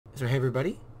So hey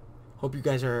everybody, hope you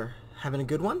guys are having a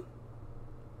good one.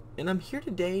 And I'm here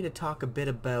today to talk a bit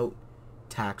about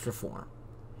tax reform.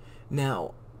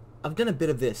 Now, I've done a bit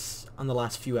of this on the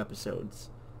last few episodes,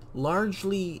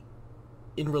 largely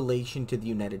in relation to the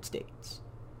United States,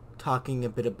 talking a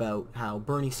bit about how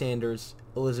Bernie Sanders,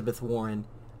 Elizabeth Warren,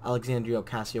 Alexandria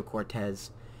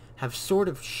Ocasio-Cortez have sort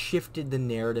of shifted the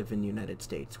narrative in the United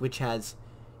States, which has,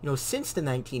 since the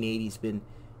 1980s been,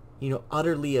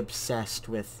 utterly obsessed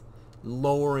with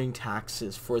lowering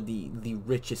taxes for the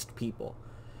richest people,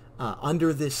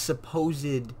 under this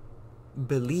supposed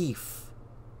belief,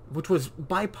 which was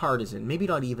bipartisan, maybe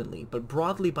not evenly, but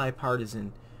broadly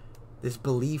bipartisan, this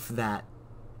belief that,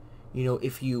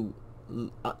 if you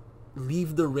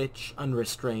leave the rich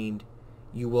unrestrained,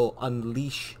 you will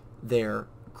unleash their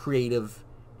creative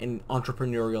and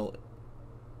entrepreneurial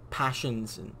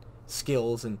passions and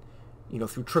skills, and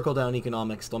through trickle-down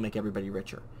economics they'll make everybody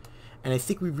richer. And I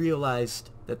think we realized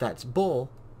that that's bull,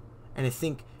 and I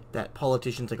think that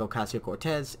politicians like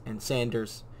Ocasio-Cortez and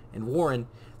Sanders and Warren,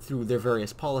 through their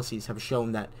various policies, have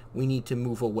shown that we need to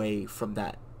move away from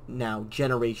that now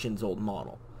generations-old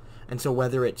model. And so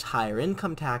whether it's higher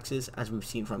income taxes, as we've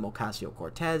seen from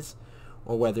Ocasio-Cortez,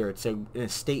 or whether it's an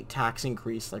estate tax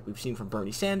increase like we've seen from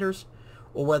Bernie Sanders,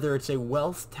 or whether it's a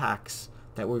wealth tax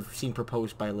that we've seen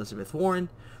proposed by Elizabeth Warren,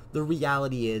 the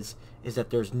reality is that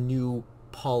there's new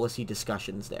policy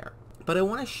discussions there. But I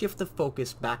want to shift the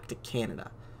focus back to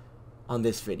Canada on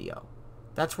this video.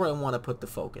 That's where I want to put the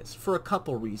focus for a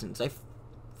couple reasons.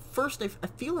 First, I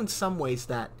feel in some ways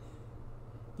that,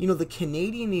 the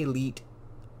Canadian elite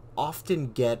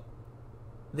often get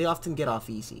off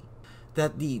easy.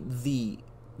 That the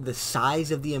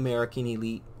size of the American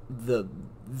elite,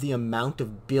 the amount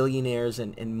of billionaires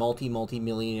and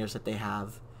multi-millionaires that they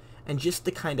have, and just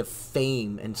the kind of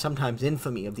fame and sometimes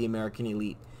infamy of the American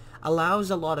elite allows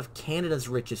a lot of Canada's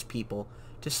richest people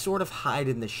to sort of hide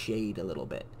in the shade a little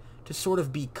bit, to sort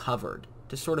of be covered,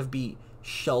 to sort of be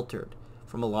sheltered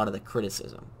from a lot of the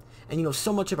criticism. And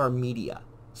so much of our media,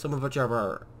 so much of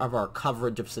our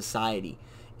coverage of society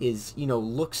is,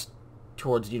 looks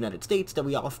towards the United States, that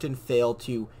we often fail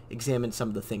to examine some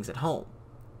of the things at home.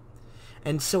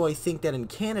 And so I think that in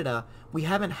Canada, we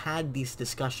haven't had these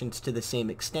discussions to the same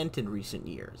extent in recent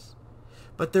years.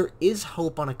 But there is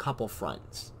hope on a couple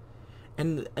fronts.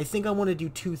 And I think I want to do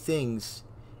two things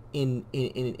in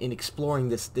exploring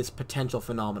this potential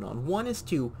phenomenon. One is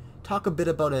to talk a bit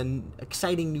about an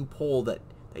exciting new poll that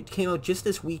came out just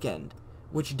this weekend,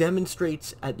 which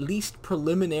demonstrates, at least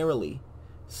preliminarily,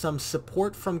 some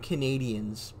support from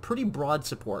Canadians, pretty broad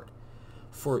support,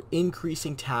 for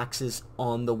increasing taxes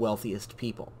on the wealthiest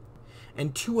people.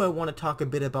 And two, I want to talk a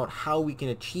bit about how we can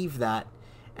achieve that,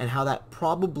 and how that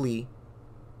probably,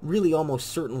 really almost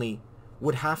certainly,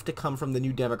 would have to come from the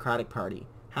New Democratic Party,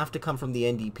 have to come from the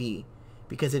NDP,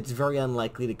 because it's very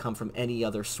unlikely to come from any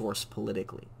other source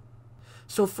politically.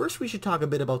 So first we should talk a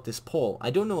bit about this poll. I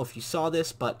don't know if you saw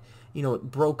this, but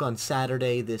it broke on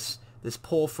Saturday, this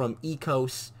poll from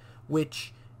EKOS,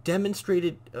 which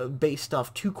demonstrated, based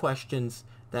off two questions,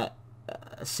 that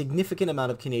a significant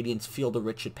amount of Canadians feel the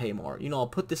rich should pay more. I'll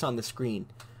put this on the screen,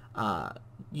 while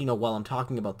I'm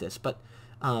talking about this. But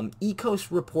EKOS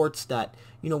reports that,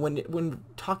 when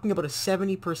talking about a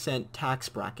 70% tax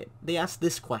bracket, they asked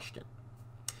this question.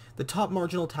 The top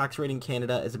marginal tax rate in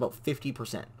Canada is about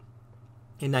 50%.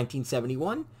 In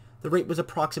 1971, the rate was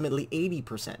approximately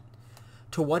 80%.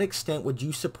 To what extent would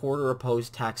you support or oppose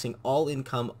taxing all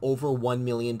income over $1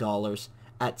 million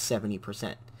at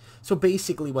 70%? So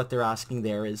basically what they're asking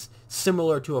there is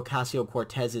similar to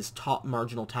Ocasio-Cortez's top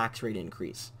marginal tax rate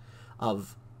increase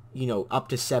of, up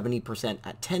to 70%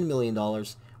 at $10 million.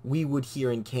 We would here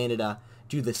in Canada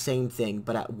do the same thing,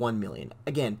 but at $1 million.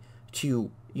 Again, to,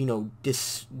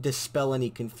 dispel any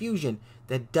confusion,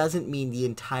 that doesn't mean the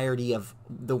entirety of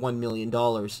the $1 million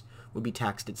would be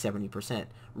taxed at 70%.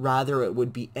 Rather, it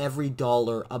would be every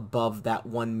dollar above that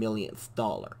 1/millionth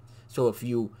dollar. So if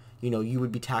you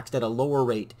would be taxed at a lower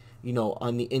rate,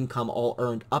 on the income all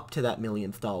earned up to that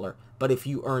millionth dollar. But if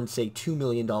you earn, say, $2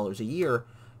 million a year,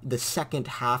 the second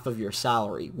half of your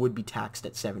salary would be taxed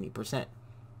at 70%.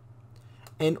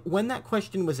 And when that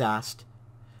question was asked,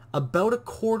 about a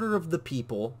quarter of the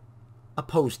people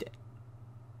opposed it.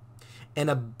 And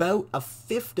about a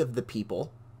fifth of the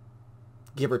people,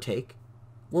 give or take,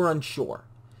 were unsure.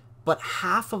 But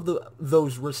half of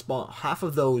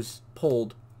those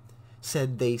polled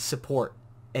said they support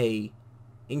a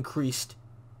increased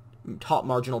top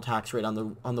marginal tax rate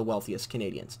on the wealthiest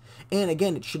Canadians. And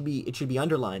again, it should be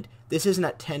underlined. This isn't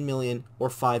at 10 million or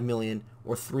 5 million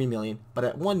or 3 million, but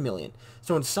at 1 million.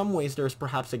 So in some ways, there's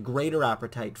perhaps a greater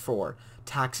appetite for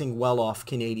taxing well-off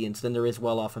Canadians than there is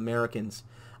well-off Americans,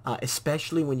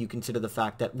 especially when you consider the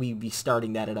fact that we'd be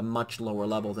starting that at a much lower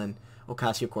level than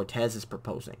Ocasio-Cortez is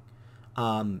proposing.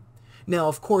 Now,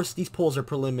 of course, these polls are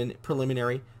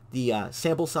preliminary. The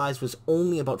sample size was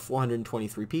only about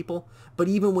 423 people, but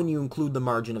even when you include the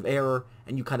margin of error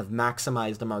and you kind of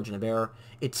maximize the margin of error,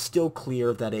 it's still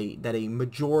clear that a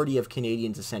majority of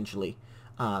Canadians essentially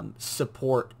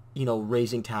support,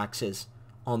 raising taxes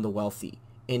on the wealthy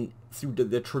through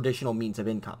the traditional means of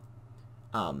income,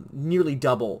 nearly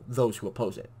double those who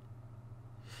oppose it.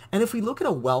 And if we look at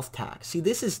a wealth tax, see,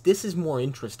 this is more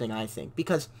interesting, I think,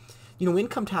 because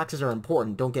income taxes are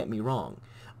important, don't get me wrong,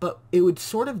 but it would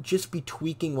sort of just be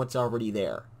tweaking what's already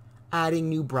there, adding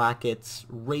new brackets,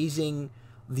 raising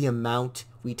the amount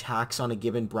we tax on a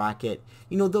given bracket.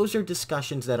 Those are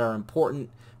discussions that are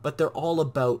important, but they're all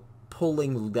about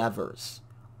pulling levers,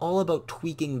 all about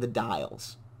tweaking the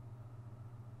dials.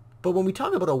 But when we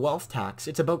talk about a wealth tax,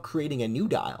 it's about creating a new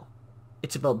dial.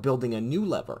 It's about building a new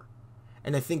lever.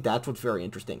 And I think that's what's very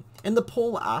interesting. And the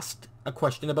poll asked a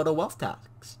question about a wealth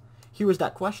tax. Here was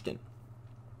that question.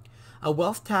 A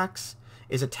wealth tax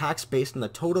is a tax based on the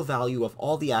total value of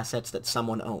all the assets that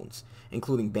someone owns,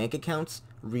 including bank accounts,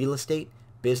 real estate,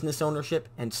 business ownership,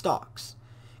 and stocks.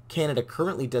 Canada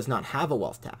currently does not have a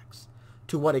wealth tax.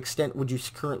 To what extent would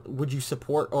you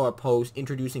support or oppose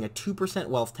introducing a 2%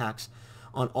 wealth tax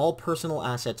on all personal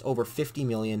assets over 50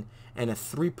 million and a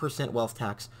 3% wealth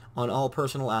tax on all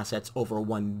personal assets over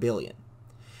 1 billion?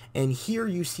 And here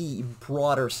you see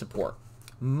broader support,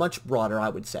 much broader, I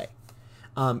would say.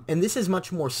 And this is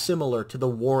much more similar to the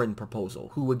Warren proposal,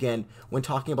 who, again, when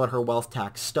talking about her wealth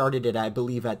tax, started it, I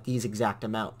believe, at these exact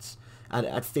amounts,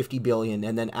 at 50 billion,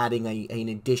 and then adding an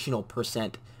additional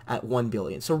percent at 1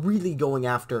 billion. So really going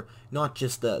after not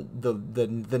just the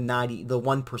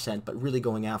 1%, but really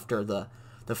going after the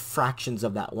fractions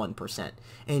of that 1%.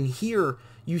 And here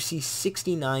you see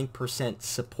 69%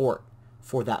 support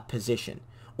for that position.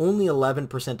 Only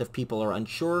 11% of people are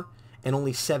unsure, and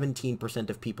only 17%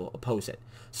 of people oppose it.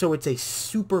 So it's a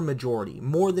super majority.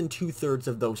 More than 2/3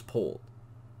 of those polled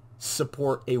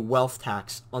support a wealth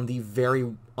tax on the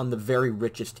very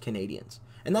richest Canadians.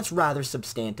 And that's rather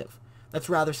substantive.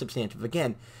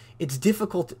 Again, it's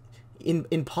difficult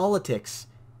in politics,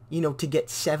 to get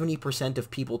 70% of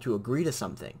people to agree to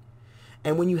something.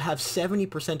 And when you have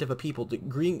 70% of a people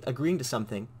agreeing to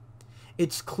something,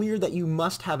 it's clear that you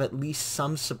must have at least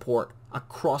some support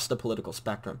across the political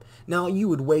spectrum. Now, you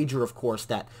would wager, of course,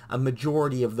 that a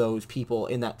majority of those people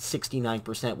in that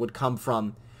 69% would come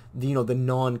from the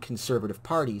non-conservative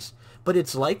parties, but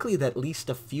it's likely that at least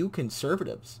a few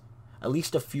conservatives, at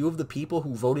least a few of the people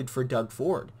who voted for Doug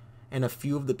Ford, and a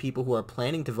few of the people who are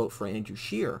planning to vote for Andrew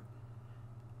Scheer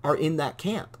are in that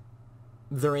camp.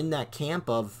 They're in that camp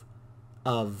of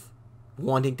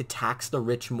wanting to tax the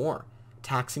rich more,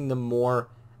 taxing them more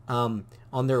on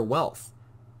their wealth,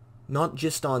 not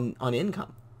just on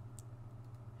income.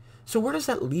 So where does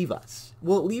that leave us?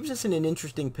 Well, it leaves us in an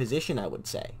interesting position, I would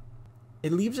say.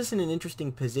 It leaves us in an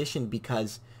interesting position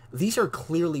because these are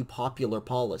clearly popular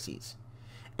policies,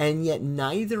 and yet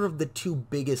neither of the two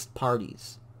biggest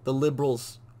parties, the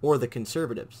Liberals or the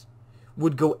Conservatives,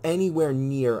 would go anywhere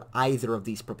near either of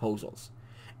these proposals.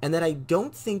 And that I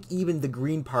don't think even the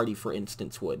Green Party, for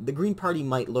instance, would. The Green Party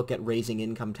might look at raising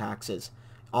income taxes.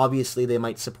 Obviously, they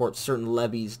might support certain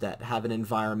levies that have an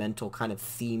environmental kind of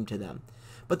theme to them.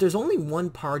 But there's only one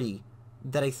party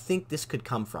that I think this could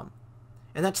come from,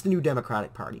 and that's the New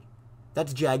Democratic Party.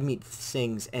 That's Jagmeet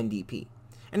Singh's NDP.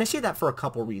 And I say that for a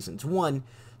couple reasons. One,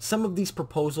 some of these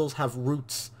proposals have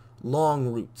roots,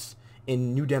 long roots,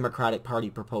 in New Democratic Party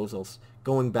proposals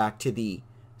going back to the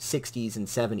 60s and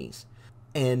 70s.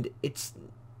 And it's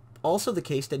also the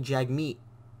case that Jagmeet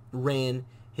ran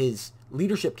his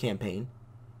leadership campaign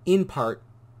in part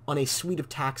on a suite of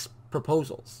tax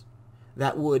proposals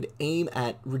that would aim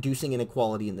at reducing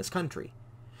inequality in this country.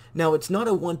 Now, it's not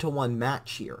a one-to-one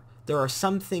match here. There are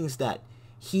some things that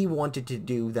he wanted to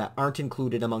do that aren't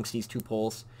included amongst these two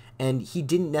polls, and he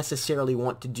didn't necessarily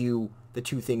want to do the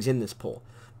two things in this poll.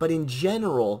 But in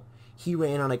general, he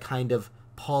ran on a kind of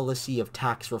policy of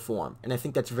tax reform, and I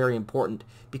think that's very important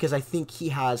because I think he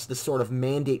has the sort of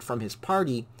mandate from his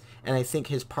party, and I think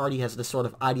his party has the sort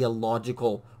of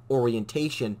ideological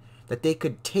orientation that they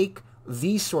could take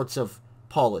these sorts of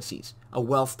policies, a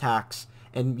wealth tax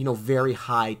and, very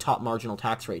high top marginal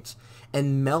tax rates,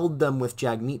 and meld them with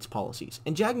Jagmeet's policies.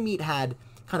 And Jagmeet had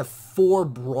kind of four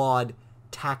broad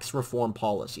tax reform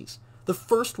policies. The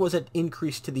first was an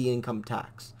increase to the income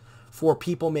tax for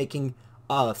people making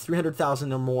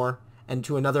 $300,000 or more, and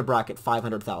to another bracket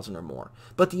 $500,000 or more.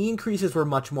 But the increases were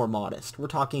much more modest. We're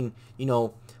talking,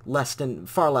 far less than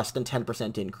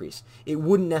 10% increase. It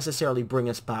wouldn't necessarily bring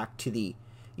us back to the,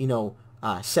 70%,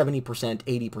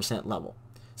 80% level.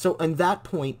 So at that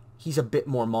point, he's a bit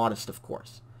more modest, of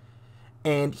course.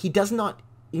 And he does not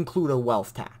include a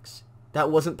wealth tax. That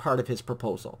wasn't part of his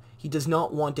proposal. He does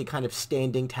not want a kind of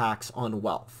standing tax on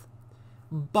wealth.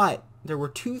 But there were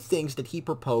two things that he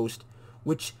proposed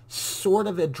which sort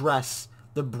of address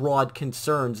the broad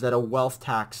concerns that a wealth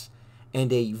tax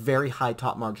and a very high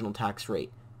top marginal tax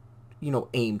rate,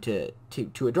 aim to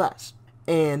address.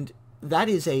 And that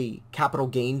is a capital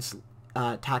gains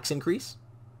tax increase,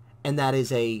 and that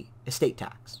is a estate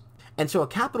tax. And so a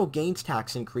capital gains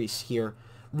tax increase here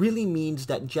really means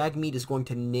that Jagmeet is going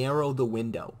to narrow the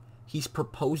window. He's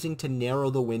proposing to narrow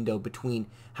the window between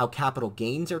how capital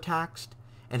gains are taxed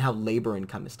and how labor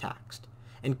income is taxed.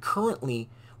 And currently,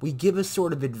 we give a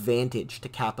sort of advantage to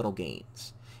capital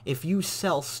gains. If you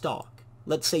sell stock,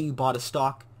 let's say you bought a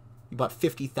stock, you bought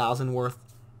 $50,000 worth,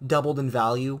 doubled in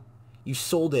value, you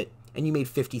sold it, and you made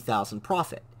 $50,000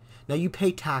 profit. Now you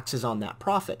pay taxes on that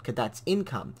profit because that's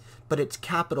income, but it's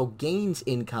capital gains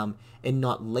income and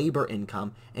not labor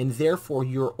income, and therefore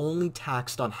you're only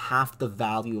taxed on half the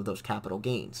value of those capital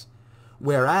gains.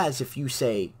 Whereas if you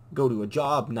say go to a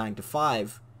job 9 to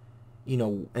 5,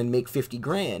 and make 50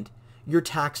 grand, you're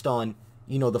taxed on,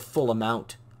 the full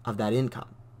amount of that income.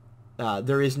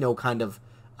 There is no kind of,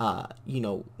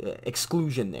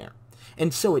 exclusion there.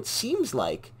 And so it seems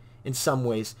like, in some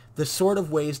ways, the sort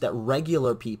of ways that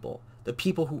regular people, the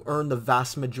people who earn the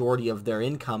vast majority of their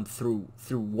income through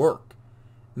work,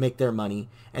 make their money,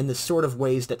 and the sort of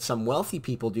ways that some wealthy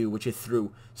people do, which is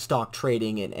through stock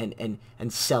trading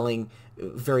and selling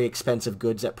very expensive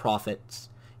goods at profits,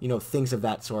 things of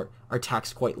that sort, are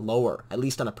taxed quite lower, at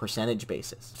least on a percentage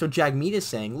basis. So Jagmeet is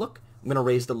saying, look, I'm going to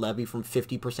raise the levy from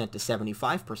 50% to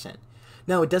 75%.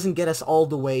 Now, it doesn't get us all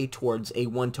the way towards a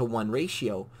one-to-one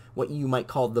ratio, what you might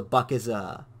call the buck is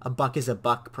a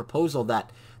buck proposal that,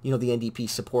 the NDP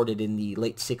supported in the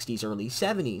late 60s, early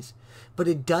 70s. But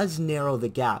it does narrow the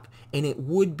gap, and it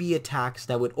would be a tax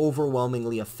that would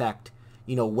overwhelmingly affect,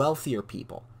 wealthier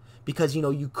people. Because,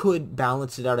 you could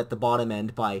balance it out at the bottom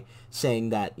end by saying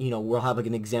that, we'll have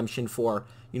an exemption for,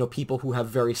 people who have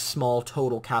very small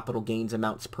total capital gains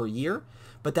amounts per year.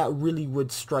 But that really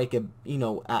would strike a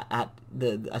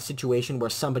situation where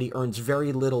somebody earns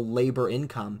very little labor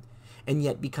income, and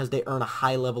yet because they earn a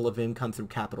high level of income through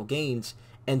capital gains,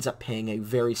 ends up paying a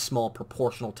very small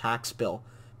proportional tax bill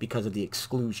because of the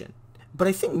exclusion. But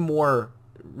I think more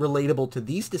relatable to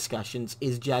these discussions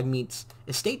is Jagmeet's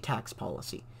estate tax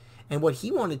policy. And what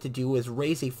he wanted to do is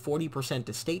raise a 40%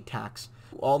 estate tax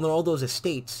on all those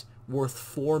estates worth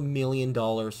 $4 million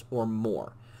or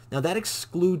more. Now that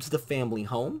excludes the family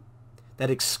home, that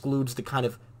excludes the kind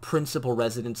of principal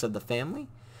residence of the family,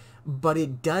 but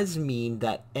it does mean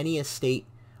that any estate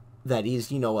that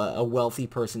is, a wealthy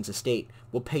person's estate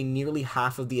will pay nearly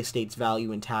half of the estate's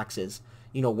value in taxes,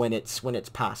 when it's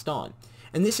passed on.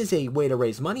 And this is a way to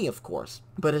raise money, of course,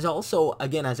 but it also,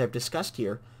 again, as I've discussed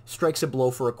here, strikes a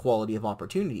blow for equality of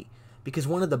opportunity. Because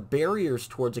one of the barriers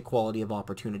towards equality of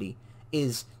opportunity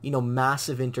is,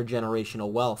 massive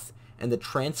intergenerational wealth and the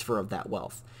transfer of that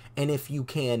wealth. And if you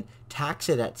can tax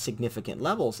it at significant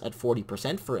levels, at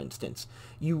 40% for instance,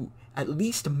 you at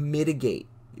least mitigate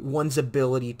one's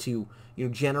ability to,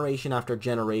 generation after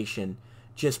generation,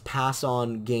 just pass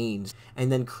on gains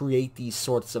and then create these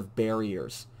sorts of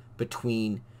barriers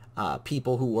between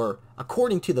people who are,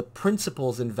 according to the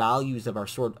principles and values of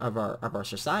our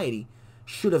society,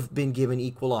 should have been given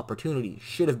equal opportunity,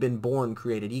 should have been born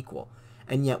created equal.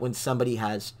 And yet when somebody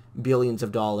has billions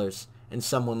of dollars and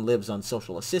someone lives on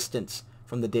social assistance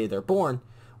from the day they're born,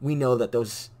 we know that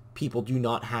those people do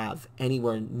not have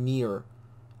anywhere near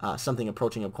something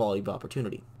approaching equality of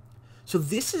opportunity. So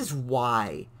this is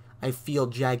why I feel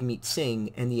Jagmeet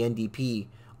Singh and the NDP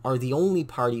are the only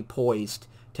party poised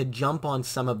to jump on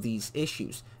some of these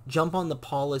issues, jump on the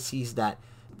policies that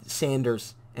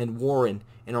Sanders and Warren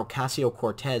and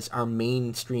Ocasio-Cortez are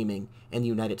mainstreaming in the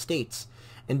United States,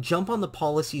 and jump on the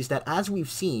policies that, as we've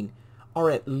seen, are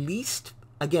at least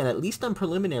on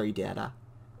preliminary data,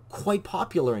 quite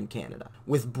popular in Canada,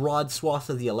 with broad swaths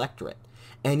of the electorate.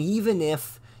 And even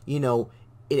if,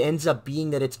 it ends up being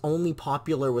that it's only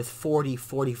popular with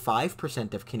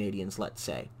 45% of Canadians, let's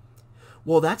say,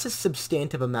 well, that's a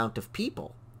substantive amount of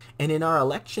people. And in our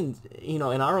elections, in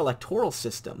our electoral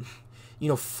system,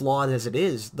 flawed as it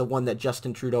is, the one that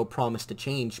Justin Trudeau promised to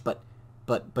change, but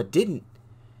didn't.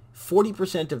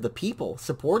 40% of the people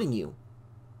supporting you,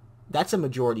 that's a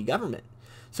majority government.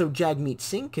 So Jagmeet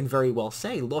Singh can very well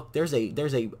say, look, there's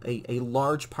a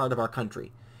large part of our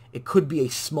country. It could be a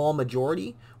small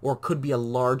majority, or it could be a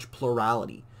large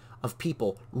plurality of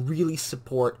people really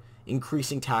support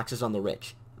increasing taxes on the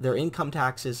rich. Their income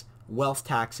taxes, wealth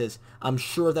taxes. I'm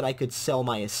sure that I could sell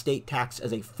my estate tax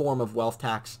as a form of wealth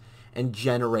tax and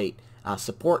generate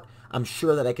support. I'm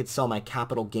sure that I could sell my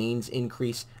capital gains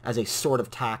increase as a sort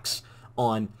of tax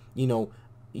on,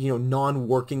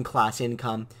 non-working class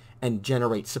income and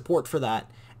generate support for that.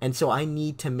 And so I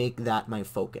need to make that my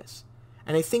focus.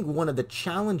 And I think one of the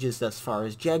challenges thus far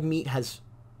is Jagmeet has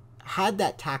had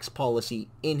that tax policy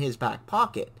in his back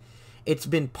pocket. It's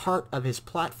been part of his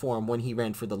platform when he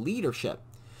ran for the leadership,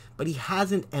 but he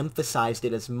hasn't emphasized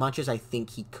it as much as I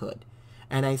think he could.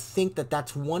 And I think that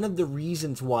that's one of the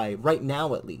reasons why, right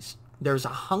now at least, there's a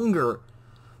hunger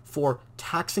for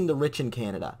taxing the rich in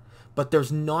Canada, but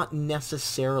there's not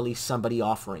necessarily somebody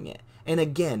offering it. And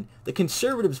again, the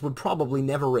Conservatives would probably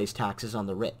never raise taxes on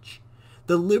the rich.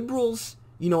 The Liberals,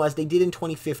 as they did in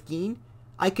 2015,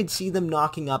 I could see them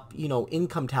knocking up,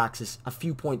 income taxes a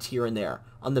few points here and there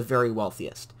on the very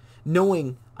wealthiest,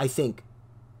 knowing, I think,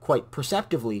 quite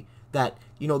perceptively that,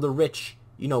 the rich,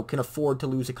 can afford to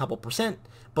lose a couple percent,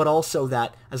 but also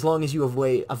that as long as you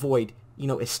avoid,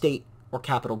 estate or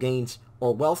capital gains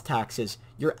or wealth taxes,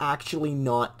 you're actually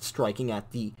not striking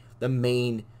at the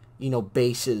main,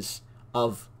 bases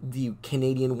of the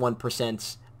Canadian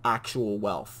 1%'s actual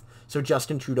wealth. So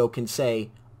Justin Trudeau can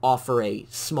offer a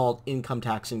small income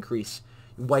tax increase,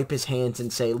 wipe his hands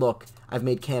and say, look, I've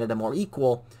made Canada more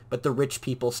equal, but the rich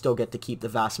people still get to keep the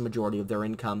vast majority of their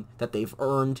income that they've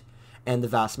earned and the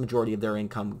vast majority of their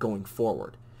income going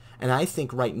forward. And I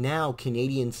think right now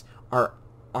Canadians are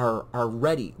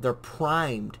ready. They're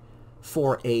primed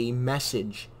for a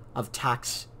message of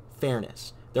tax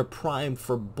fairness. They're primed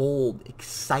for bold,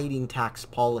 exciting tax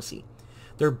policy.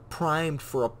 They're primed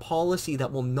for a policy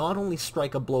that will not only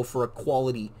strike a blow for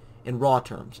equality in raw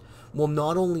terms, will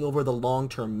not only over the long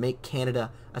term make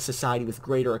Canada a society with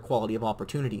greater equality of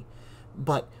opportunity,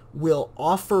 but will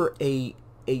offer a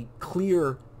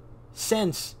clear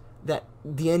sense that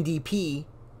the NDP,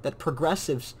 that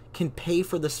progressives can pay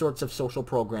for the sorts of social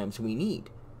programs we need.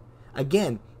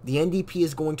 Again, the NDP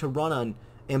is going to run on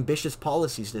ambitious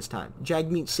policies this time.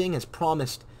 Jagmeet Singh has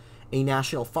promised a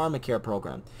national pharmacare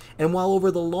program. And while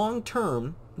over the long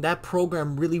term, that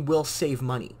program really will save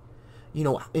money,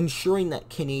 ensuring that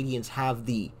Canadians have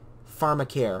the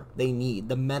pharmacare they need,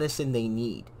 the medicine they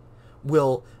need,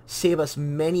 will save us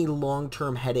many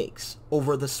long-term headaches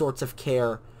over the sorts of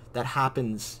care that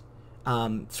happens,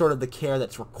 sort of the care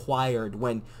that's required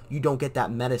when you don't get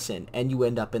that medicine and you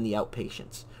end up in the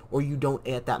outpatients, or you don't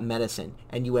get that medicine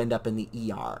and you end up in the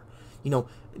ER.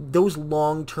 Those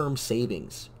long-term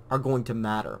savings are going to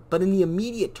matter. But in the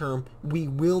immediate term, we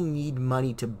will need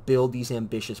money to build these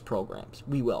ambitious programs.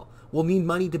 We will. We'll need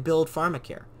money to build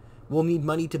pharmacare. We'll need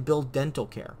money to build dental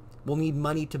care. We'll need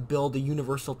money to build a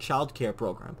universal child care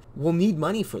program. We'll need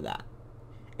money for that.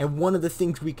 And one of the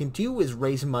things we can do is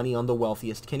raise money on the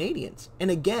wealthiest Canadians. And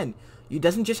again, it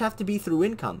doesn't just have to be through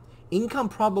income. Income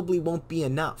probably won't be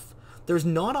enough. There's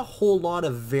not a whole lot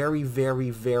of very, very,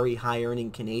 very high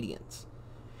earning Canadians.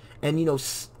 And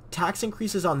tax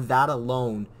increases on that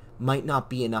alone might not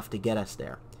be enough to get us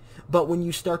there. But when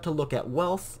you start to look at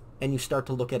wealth, and you start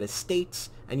to look at estates,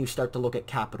 and you start to look at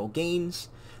capital gains,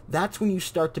 that's when you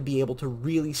start to be able to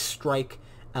really strike,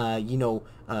 a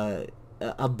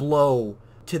blow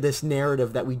to this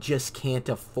narrative that we just can't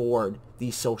afford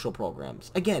these social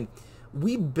programs. Again,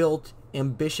 we built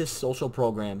ambitious social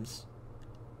programs,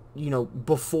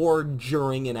 before,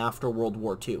 during, and after World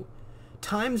War II.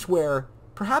 Times where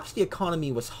perhaps the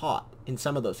economy was hot in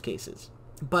some of those cases,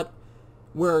 but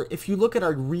where if you look at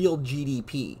our real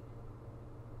GDP,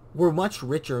 we're much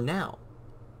richer now.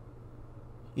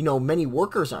 Many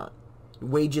workers aren't.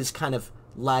 Wages kind of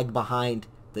lag behind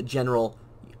the general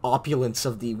opulence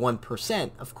of the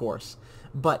 1%, of course.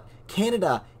 But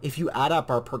Canada, if you add up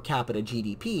our per capita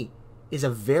GDP, is a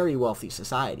very wealthy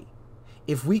society.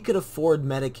 If we could afford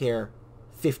Medicare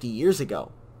 50 years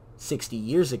ago, 60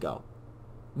 years ago,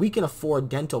 we can afford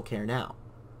dental care now.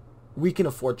 We can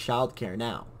afford child care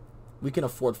now. We can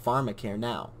afford pharmacare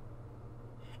now.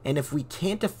 And if we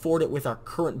can't afford it with our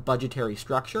current budgetary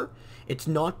structure, it's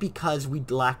not because we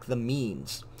lack the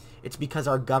means. It's because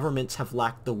our governments have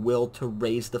lacked the will to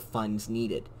raise the funds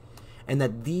needed. And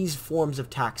that these forms of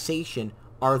taxation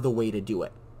are the way to do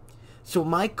it. So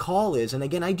my call is, and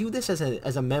again, I do this as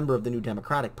a member of the New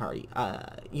Democratic Party.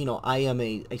 You know, I am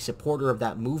a supporter of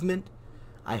that movement.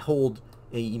 I hold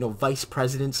a, you know, vice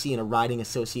presidency in a riding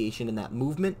association in that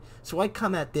movement. So I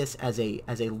come at this as a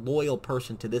loyal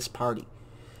person to this party.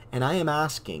 And I am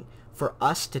asking for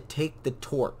us to take the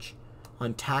torch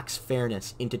on tax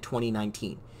fairness into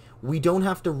 2019. We don't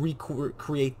have to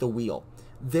recreate the wheel.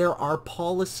 There are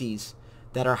policies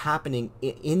that are happening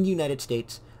in the United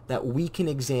States that we can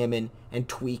examine and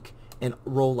tweak and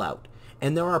roll out.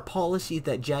 And there are policies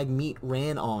that Jagmeet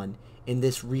ran on in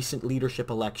this recent leadership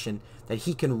election that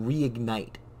he can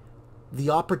reignite. The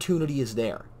opportunity is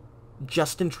there.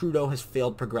 Justin Trudeau has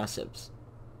failed progressives.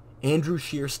 Andrew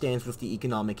Scheer stands with the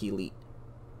economic elite.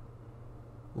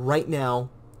 Right now,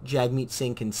 Jagmeet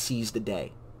Singh can seize the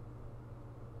day.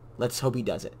 Let's hope he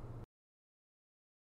does it.